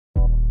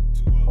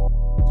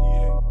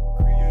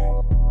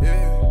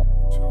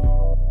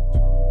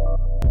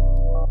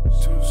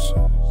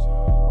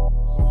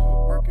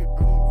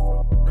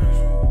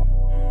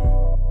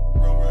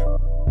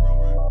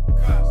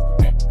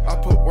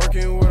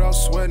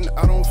Sweating,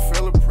 I don't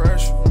feel the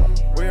pressure.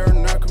 We are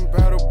not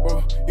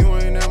compatible, you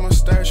ain't at my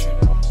stash.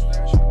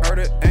 Heard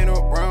it ain't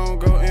around,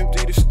 go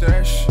empty the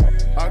stash.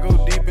 I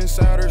go deep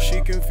inside her, she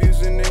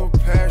confusing it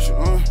with passion.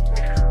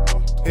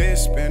 Head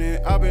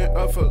spinning, I been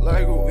up for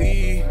like a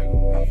week.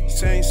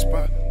 Same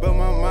spot, but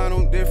my mind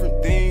on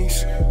different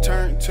things.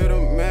 Turn to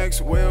the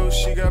max, well,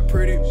 she got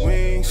pretty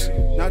wings.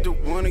 Not the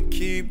one to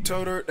keep,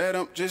 told her that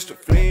I'm just a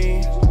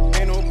fling.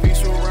 Ain't no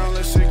peace around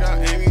unless it got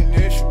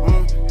ammunition.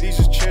 These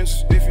are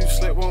chances, if you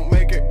slip, won't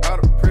make it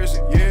out of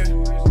prison, yeah.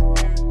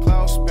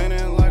 Clouds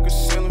spinning like a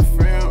ceiling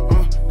fan,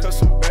 cut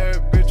some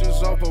bad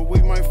bitches off, but we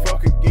might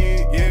fuck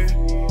again, yeah.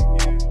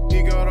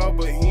 He got off,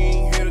 but he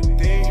ain't hit a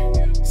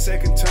thing.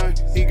 Second time,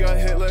 he got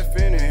hit left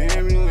in the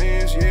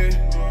ambulance, yeah.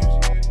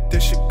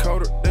 This shit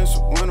colder than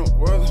some winter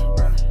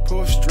weather.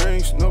 Pull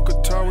strings, no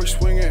guitar, we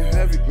swinging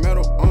heavy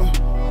metal,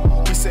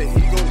 He said he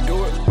gon'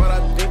 do it, but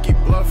I think he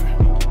bluffing.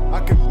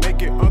 I could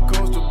make it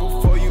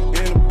uncomfortable for you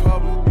in the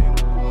public.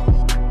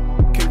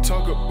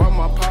 Talk about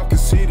my pop, can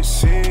see the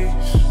seas.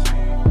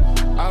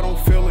 I don't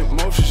feel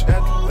emotions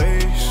at the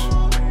least.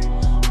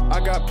 I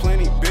got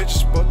plenty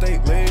bitches, but they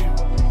leave.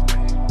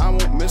 I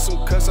won't miss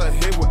them cause I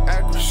hit with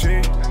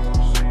accuracy.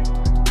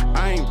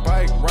 I ain't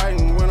bike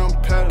riding when I'm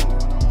pedaling.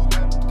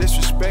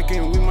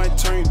 Disrespecting, we might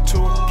turn you to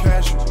a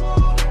casual.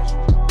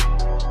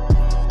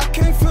 I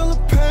can't feel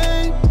the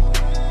pain.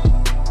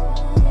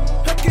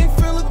 I can't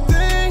feel a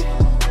thing.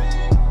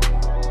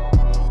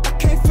 I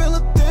can't feel a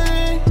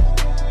thing.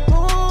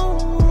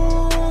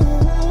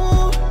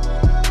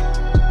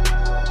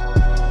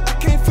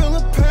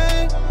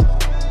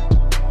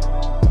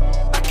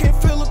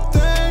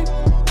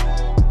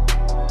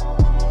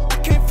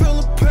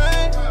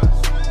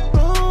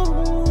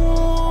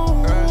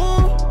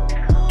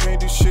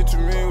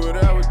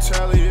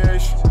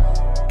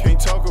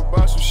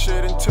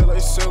 Until they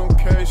sell them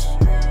cases.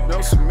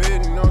 No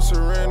submitting, no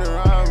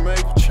surrender, I'll make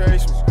you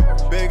chase me.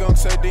 Big on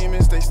say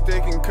demons, they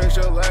sticking cause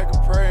your lack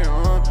of praying,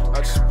 I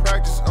just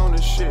practice on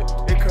this shit,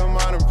 it come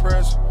out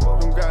impressive.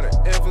 Them gotta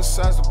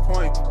emphasize the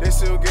point, they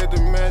still get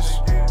the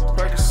message.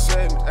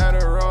 Percocet and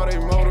Adderall, they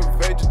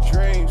motivate the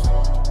dreams.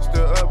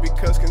 Still up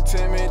because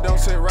contentment don't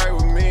sit right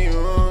with me,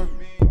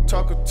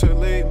 Talking to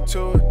leading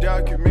to a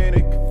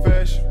documented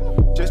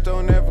confession. Just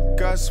don't ever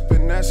gossip,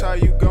 and that's how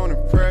you gon'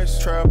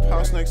 impress. Trap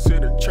house next to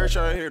the church,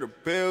 I hear the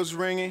bells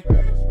ringing.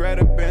 Grab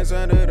the bands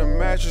under the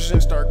mattress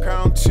and start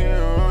counting.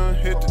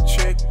 Hit the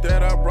chick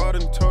that I brought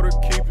and told her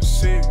keep it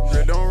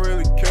secret. Don't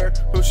really care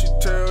who she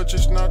tell,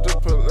 just not the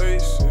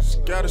police. It's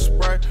got a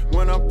Sprite,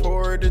 when I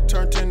pour it, it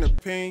turned into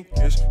pink.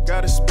 It's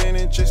got a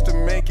spinning just to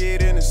make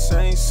it in the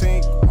same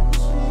sink.